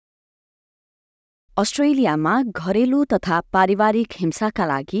अस्ट्रेलियामा घरेलु तथा पारिवारिक हिंसाका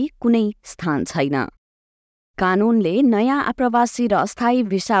लागि कुनै स्थान छैन। कानूनले नयाँ आप्रवासी र अस्थायी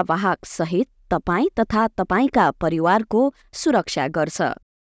भिसावाहक सहित तपाईँ तथा तपाईँका परिवारको सुरक्षा गर्छ।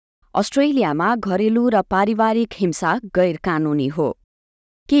 अस्ट्रेलियामा घरेलु र पारिवारिक हिंसा गैर-कानूनी हो।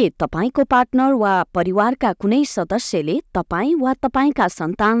 के तपाईँको पार्टनर वा परिवारका कुनै सदस्यले तपाईँ वा तपाईँका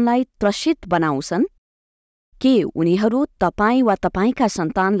सन्तानलाई त्रसित बनाउँछन्? के उनीहरू तपाईँ वा तपाईँका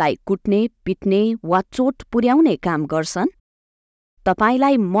सन्तानलाई कुट्ने, पिट्ने वा चोट पुर्याउने काम गर्छन्?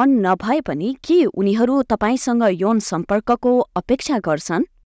 तपाईँलाई मन नभए पनि के उनीहरू तपाईँसँग यौन सम्पर्कको अपेक्षा गर्छन्?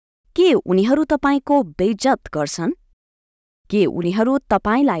 के उनीहरू तपाईँको बेइज्जत गर्छन्? के उनीहरू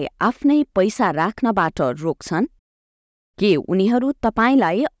तपाईँलाई आफ्नै पैसा राख्नबाट रोक्छन्? के उनीहरू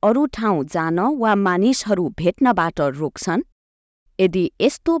तपाईँलाई अरू ठाउँ जान वा मानिसहरू भेट्नबाट रोक्छन्? यदि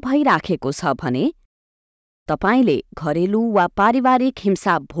यस्तो भइराखेको छ भने तपाईले घरेलु वा पारिवारिक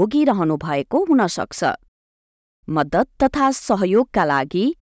हिंसा भोगिरहनु भएको हुन सक्छ। मद्दत तथा सहयोगका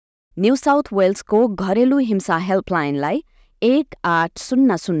लागि न्यू साउथ वेल्सको घरेलु हिंसा हेल्पलाइनलाई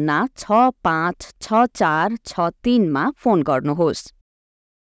 1800656463 मा फोन गर्नुहोस्।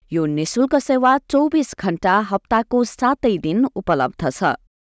 यो निशुल्क सेवा 24 घण्टा हप्ताको 7 दिन उपलब्ध छ।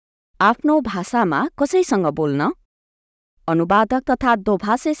 आफ्नो भाषामा कसैसँग बोल्न अनुवादक तथा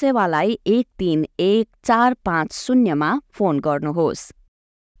दोभाषी सेवालाई 131450 मा फोन गर्नुहोस्।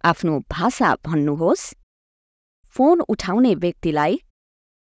 आफ्नो भाषा भन्नुहोस्। फोन उठाउने व्यक्तिलाई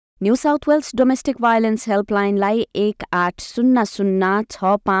new south Wales domestic violence हेल्पलाइनलाई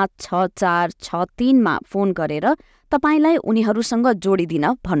 1800656463 मा फोन गरेर तपाईलाई उनीहरूसँग जोडिदिन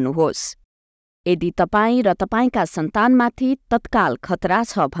भन्नुहोस्। यदि तपाईँ र तपाईँका सन्तानमाथि तत्काल खतरा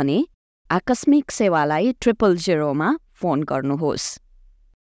छ भने आकस्मिक सेवालाई 000 मा फोन गर्नुहोस्।